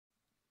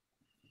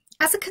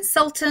As a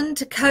consultant,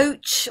 a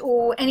coach,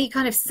 or any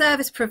kind of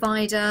service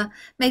provider,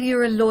 maybe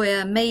you're a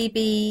lawyer,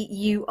 maybe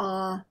you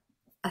are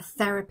a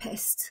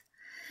therapist.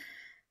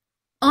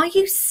 Are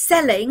you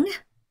selling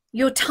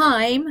your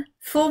time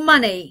for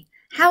money?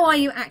 How are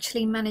you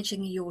actually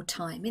managing your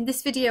time? In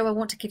this video, I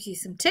want to give you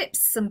some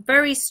tips, some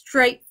very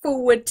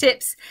straightforward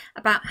tips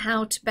about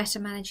how to better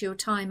manage your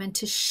time and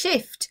to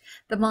shift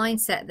the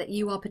mindset that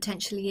you are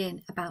potentially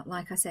in about,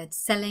 like I said,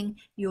 selling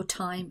your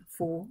time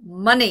for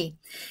money.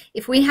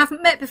 If we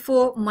haven't met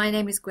before, my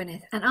name is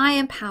Gwyneth and I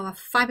empower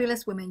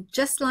fabulous women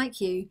just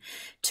like you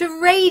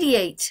to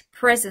radiate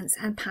presence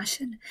and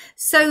passion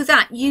so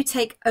that you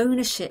take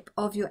ownership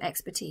of your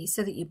expertise,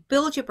 so that you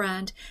build your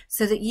brand,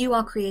 so that you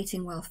are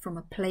creating wealth from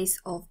a place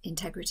of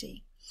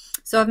integrity.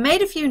 So I've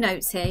made a few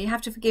notes here. You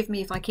have to forgive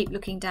me if I keep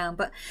looking down,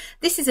 but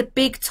this is a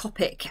big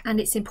topic and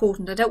it's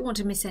important. I don't want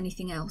to miss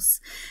anything else.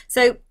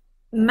 So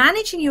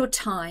managing your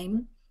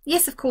time,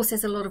 yes, of course,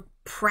 there's a lot of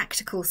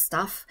practical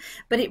stuff,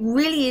 but it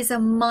really is a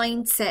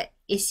mindset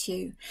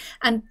issue.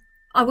 And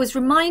I was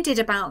reminded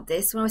about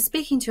this when I was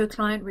speaking to a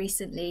client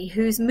recently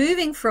who's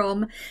moving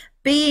from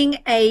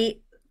being a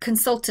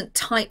consultant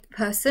type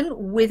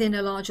person within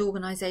a large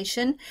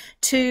organization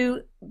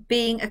to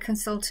being a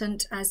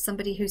consultant as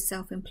somebody who's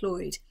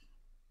self-employed.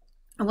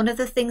 And one of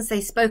the things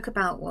they spoke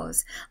about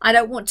was, I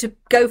don't want to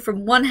go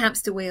from one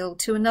hamster wheel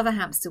to another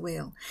hamster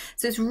wheel.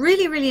 So it's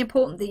really, really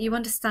important that you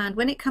understand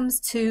when it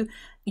comes to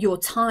your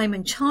time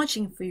and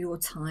charging for your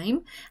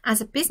time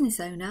as a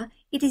business owner,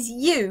 it is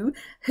you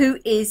who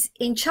is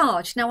in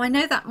charge. Now, I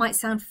know that might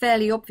sound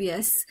fairly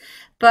obvious,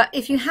 but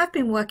if you have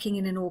been working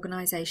in an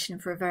organization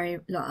for a very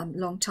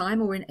long time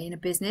or in a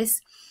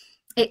business,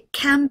 it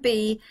can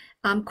be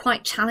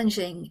quite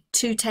challenging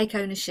to take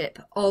ownership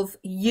of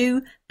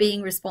you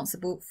being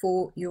responsible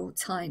for your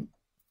time.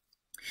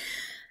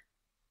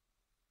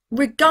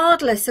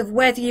 Regardless of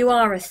whether you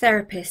are a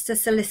therapist, a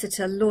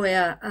solicitor,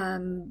 lawyer,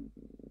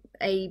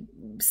 a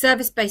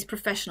service-based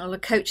professional, a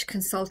coach,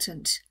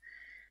 consultant,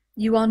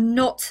 you are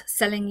not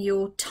selling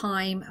your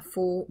time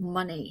for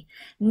money.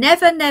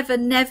 Never, never,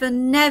 never,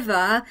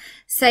 never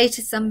say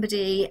to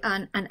somebody,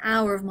 an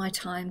hour of my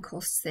time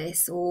costs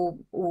this, or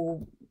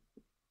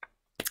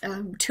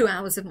 2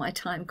 hours of my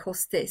time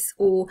costs this,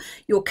 or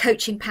your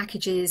coaching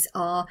packages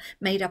are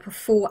made up of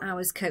 4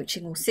 hours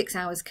coaching or 6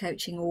 hours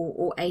coaching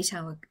or 8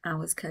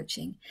 hours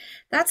coaching.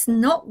 That's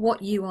not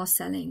what you are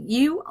selling.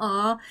 You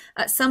are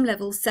at some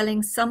level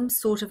selling some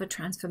sort of a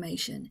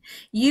transformation.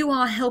 You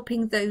are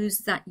helping those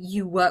that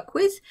you work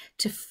with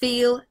to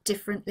feel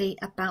differently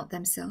about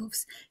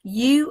themselves.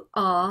 You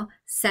are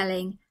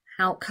selling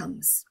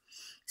outcomes.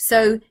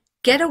 So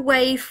get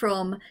away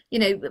from,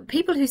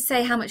 people who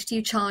say, how much do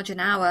you charge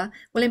an hour?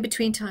 Well, in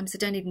between times, I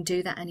don't even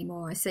do that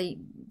anymore. I say,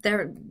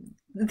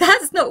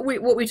 that's not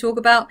what we talk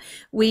about.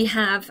 We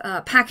have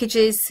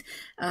packages.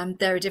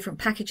 There are different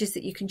packages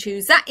that you can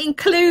choose that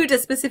include a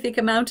specific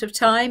amount of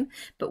time,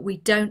 but we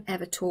don't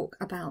ever talk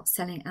about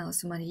selling hours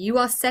for money. You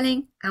are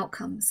selling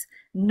outcomes,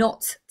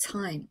 not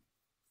time.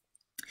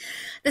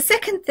 The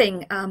second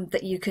thing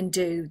that you can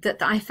do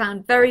that I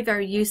found very,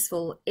 very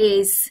useful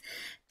is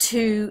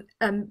to,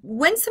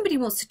 when somebody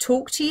wants to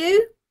talk to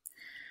you,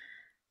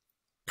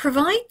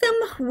 provide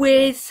them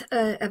with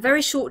a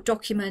very short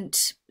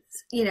document,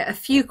 a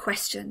few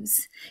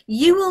questions.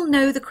 You will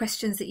know the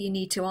questions that you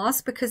need to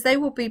ask because they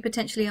will be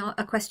potentially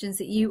questions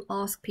that you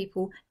ask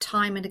people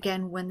time and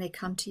again when they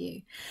come to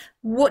you.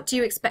 What do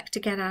you expect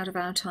to get out of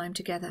our time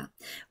together?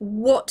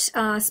 What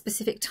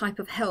specific type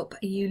of help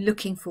are you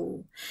looking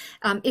for?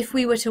 If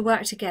we were to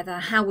work together,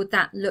 how would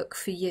that look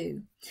for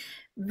you?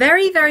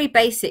 Very, very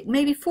basic,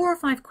 maybe 4 or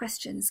 5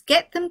 questions.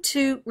 Get them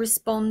to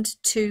respond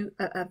to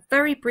a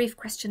very brief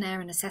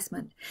questionnaire and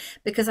assessment,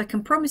 because I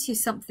can promise you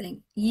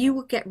something, you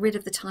will get rid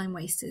of the time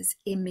wasters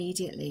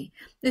immediately.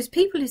 Those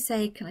people who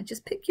say, can I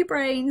just pick your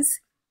brains?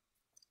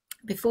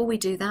 Before we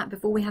do that,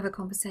 before we have a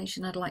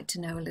conversation, I'd like to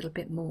know a little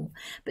bit more.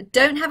 But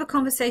don't have a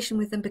conversation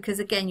with them because,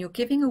 again, you're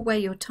giving away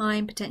your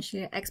time,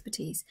 potentially your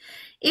expertise.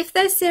 If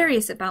they're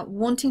serious about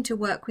wanting to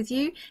work with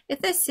you,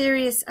 if they're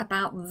serious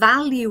about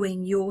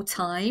valuing your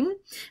time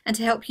and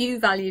to help you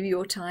value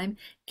your time,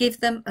 give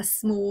them a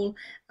small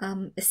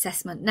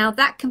assessment. Now,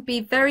 that can be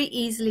very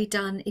easily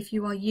done if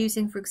you are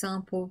using, for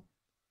example,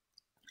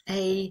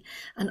 an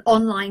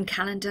online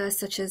calendar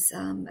such as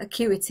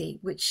Acuity,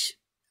 which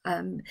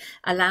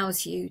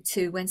allows you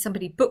to, when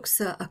somebody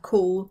books a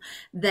call,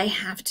 they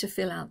have to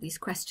fill out these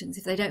questions.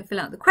 If they don't fill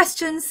out the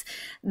questions,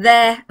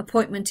 their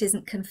appointment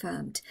isn't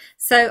confirmed.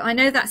 So I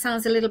know that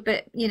sounds a little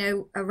bit,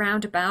 a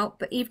roundabout,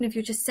 but even if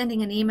you're just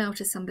sending an email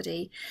to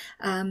somebody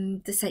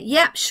to say,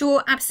 yep,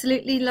 sure,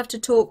 absolutely, love to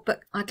talk,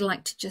 but I'd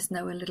like to just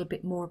know a little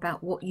bit more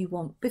about what you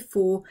want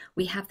before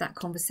we have that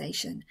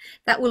conversation.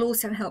 That will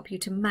also help you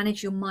to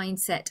manage your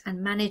mindset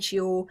and manage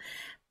your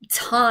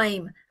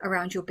time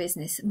around your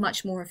business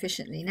much more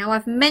efficiently. Now,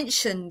 I've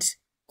mentioned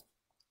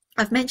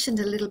a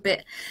little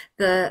bit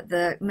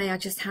the may I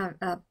just have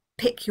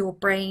pick your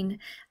brains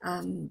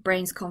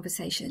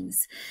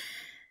conversations.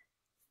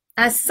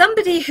 As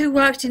somebody who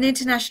worked in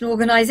international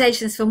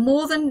organizations for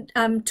more than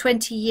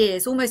 20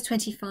 years, almost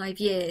 25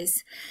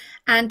 years,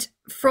 and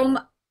from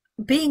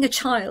being a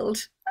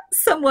child,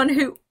 someone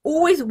who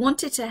always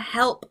wanted to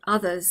help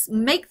others,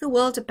 make the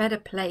world a better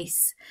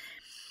place,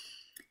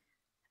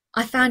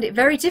 I found it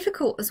very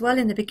difficult as well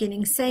in the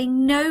beginning,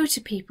 saying no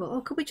to people.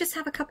 Oh, could we just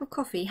have a cup of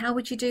coffee? How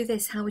would you do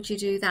this? How would you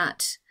do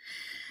that?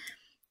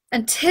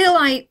 Until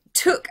I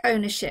took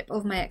ownership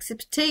of my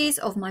expertise,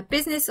 of my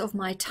business, of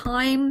my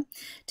time,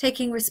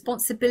 taking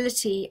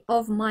responsibility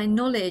of my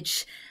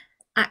knowledge,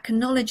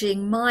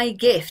 acknowledging my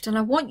gift. And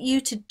I want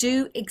you to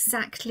do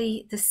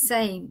exactly the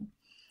same.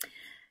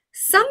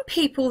 Some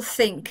people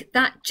think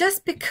that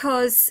just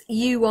because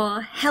you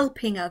are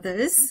helping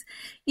others,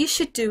 you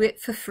should do it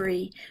for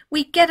free.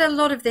 We get a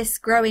lot of this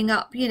growing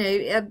up, you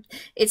know,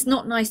 it's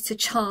not nice to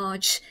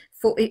charge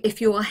for if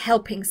you are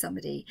helping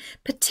somebody,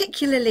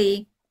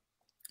 particularly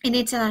in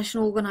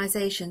international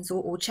organizations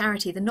or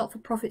charity, the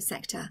not-for-profit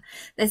sector.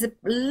 There's a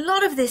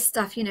lot of this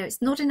stuff, you know,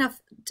 it's not enough,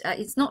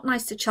 it's not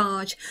nice to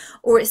charge,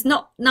 or it's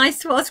not nice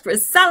to ask for a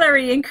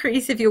salary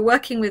increase if you're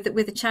working with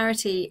a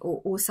charity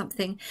or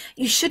something.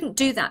 You shouldn't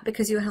do that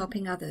because you're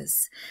helping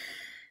others.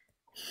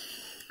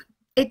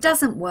 It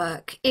doesn't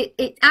work.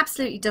 It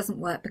absolutely doesn't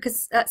work,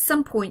 because at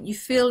some point you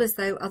feel as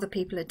though other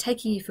people are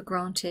taking you for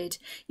granted.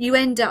 You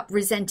end up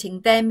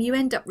resenting them. You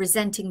end up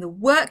resenting the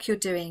work you're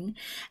doing,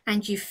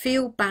 and you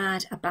feel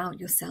bad about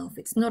yourself.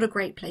 It's not a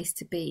great place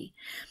to be.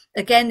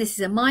 Again, this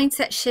is a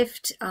mindset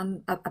shift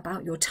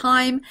about your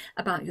time,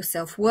 about your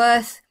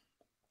self-worth.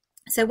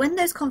 So when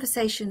those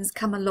conversations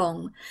come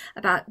along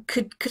about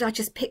could I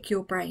just pick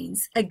your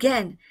brains,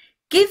 again,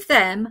 give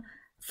them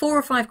 4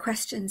 or 5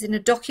 questions in a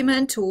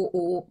document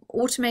or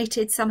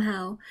automated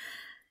somehow.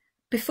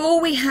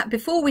 Before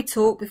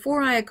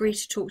I agree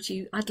to talk to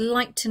you, I'd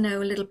like to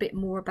know a little bit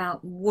more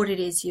about what it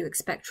is you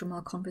expect from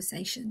our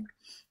conversation.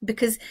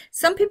 Because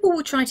some people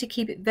will try to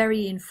keep it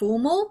very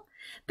informal,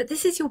 but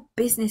this is your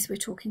business we're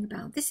talking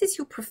about. This is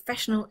your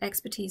professional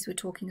expertise we're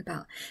talking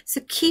about.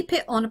 So keep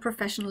it on a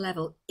professional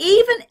level.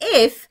 Even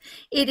if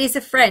it is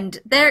a friend,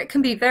 there it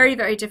can be very,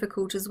 very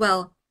difficult as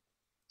well.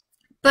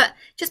 But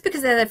just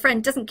because they're their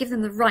friend doesn't give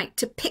them the right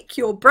to pick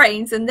your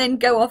brains and then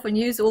go off and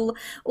use all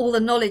the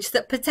knowledge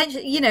that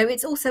potentially, you know,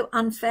 it's also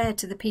unfair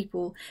to the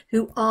people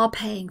who are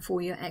paying for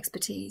your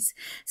expertise.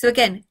 So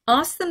again,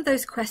 ask them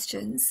those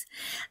questions.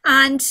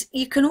 And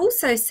you can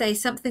also say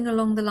something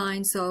along the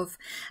lines of,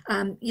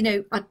 you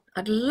know,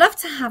 I'd love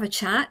to have a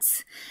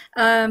chat.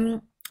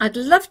 I'd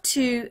love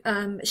to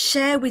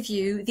share with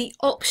you the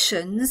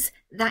options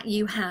that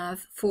you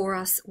have for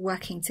us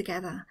working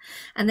together,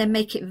 and then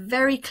make it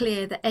very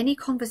clear that any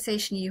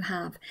conversation you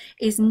have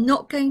is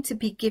not going to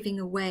be giving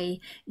away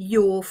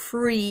your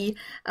free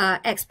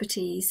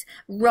expertise.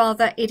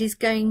 Rather, it is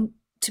going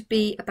to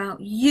be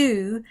about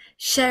you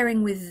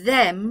sharing with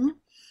them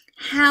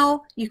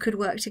how you could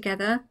work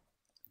together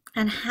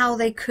and how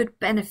they could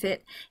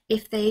benefit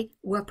if they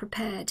were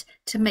prepared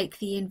to make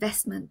the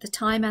investment, the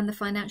time and the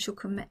financial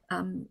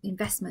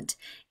investment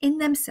in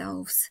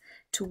themselves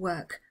to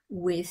work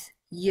with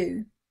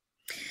you.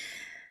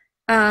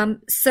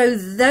 So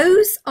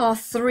those are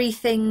 3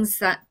 things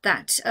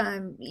that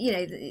you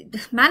know,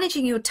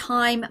 managing your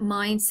time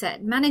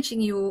mindset, managing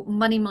your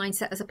money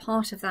mindset as a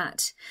part of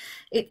that,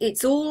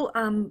 it's all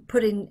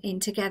put in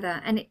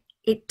together, and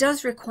it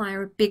does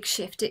require a big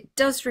shift. It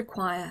does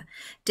require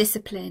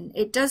discipline.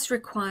 It does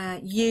require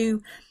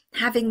you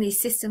having these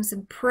systems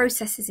and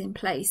processes in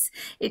place.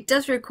 It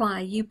does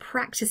require you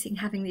practicing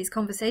having these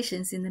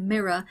conversations in the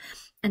mirror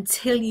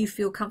until you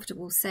feel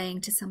comfortable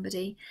saying to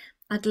somebody,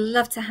 I'd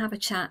love to have a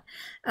chat.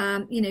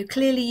 You know,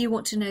 clearly you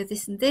want to know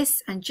this and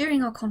this, and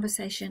during our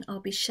conversation,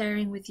 I'll be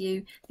sharing with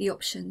you the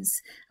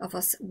options of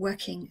us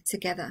working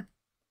together.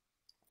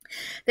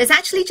 There's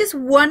actually just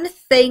one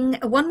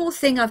more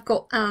thing I've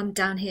got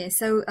down here.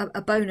 So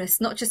a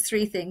bonus, not just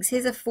 3 things.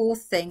 Here's a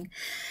 4th thing.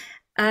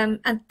 And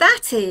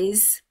that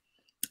is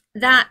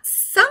that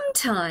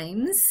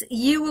sometimes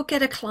you will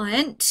get a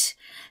client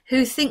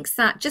who thinks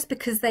that just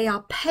because they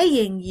are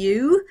paying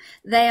you,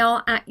 they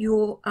are at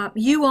your,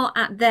 you are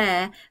at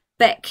their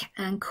beck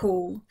and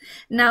call.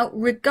 Now,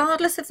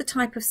 regardless of the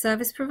type of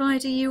service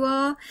provider you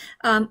are,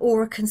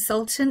 or a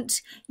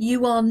consultant,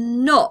 you are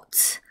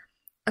not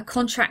a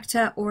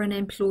contractor or an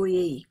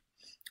employee.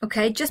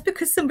 Okay, just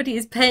because somebody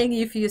is paying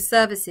you for your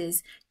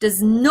services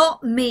does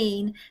not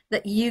mean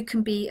that you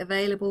can be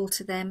available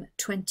to them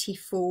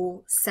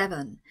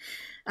 24/7.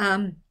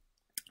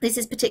 This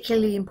is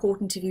particularly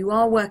important if you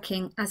are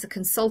working as a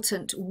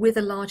consultant with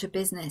a larger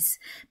business.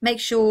 Make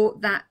sure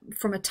that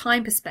from a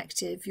time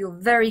perspective, you're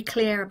very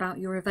clear about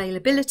your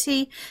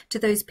availability to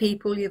those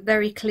people. You're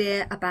very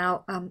clear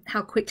about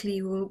how quickly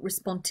you will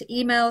respond to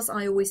emails.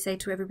 I always say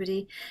to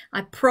everybody,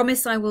 I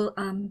promise I will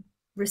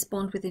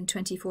respond within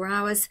 24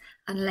 hours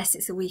unless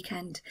it's a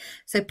weekend.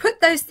 So put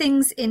those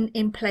things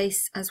in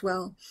place as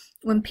well.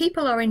 When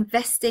people are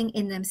investing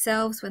in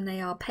themselves, when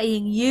they are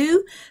paying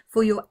you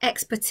for your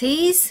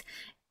expertise,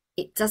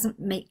 it doesn't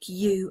make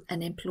you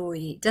an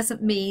employee. It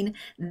doesn't mean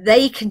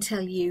they can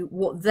tell you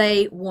what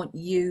they want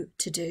you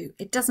to do.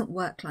 It doesn't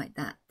work like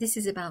that. This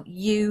is about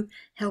you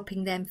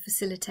helping them,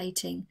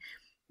 facilitating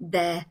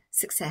their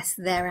success,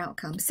 their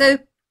outcome. So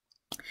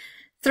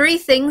 3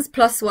 things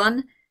plus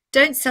 1.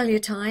 Don't sell your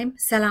time,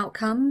 sell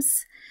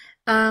outcomes.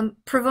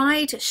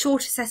 Provide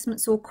short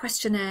assessments or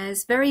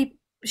questionnaires, very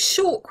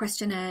short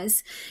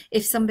questionnaires.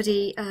 If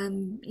somebody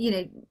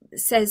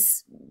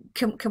says,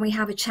 can we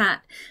have a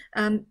chat,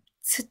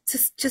 to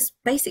just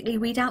basically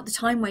weed out the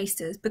time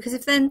wasters, because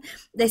if then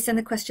they send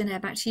the questionnaire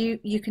back to you,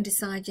 you can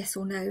decide yes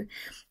or no,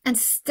 and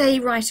stay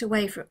right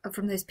away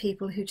from those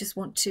people who just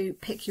want to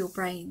pick your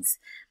brains.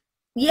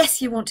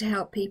 Yes, you want to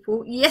help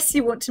people. Yes,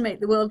 you want to make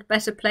the world a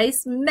better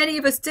place. Many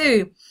of us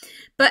do,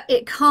 but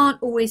it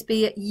can't always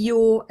be at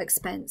your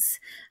expense.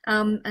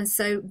 And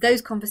so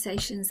those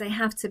conversations, they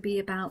have to be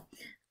about,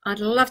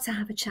 I'd love to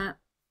have a chat,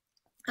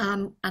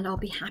 and I'll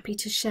be happy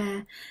to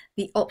share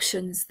the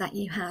options that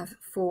you have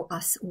for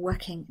us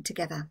working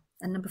together.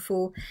 And number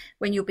 4,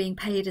 when you're being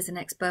paid as an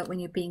expert, when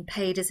you're being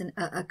paid as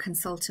a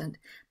consultant,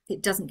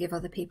 it doesn't give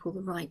other people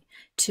the right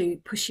to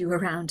push you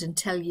around and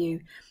tell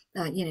you,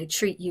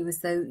 treat you as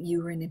though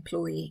you were an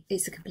employee.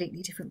 It's a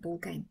completely different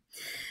ballgame.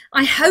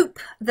 I hope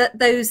that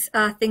those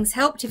things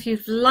helped. If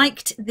you've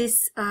liked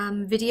this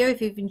video,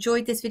 if you've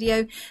enjoyed this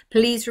video,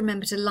 please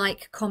remember to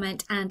like,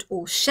 comment and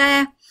or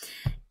share.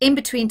 In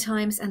between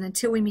times and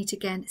until we meet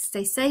again,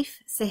 stay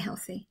safe, stay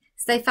healthy,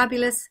 stay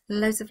fabulous,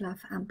 loads of love,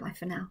 and bye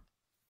for now.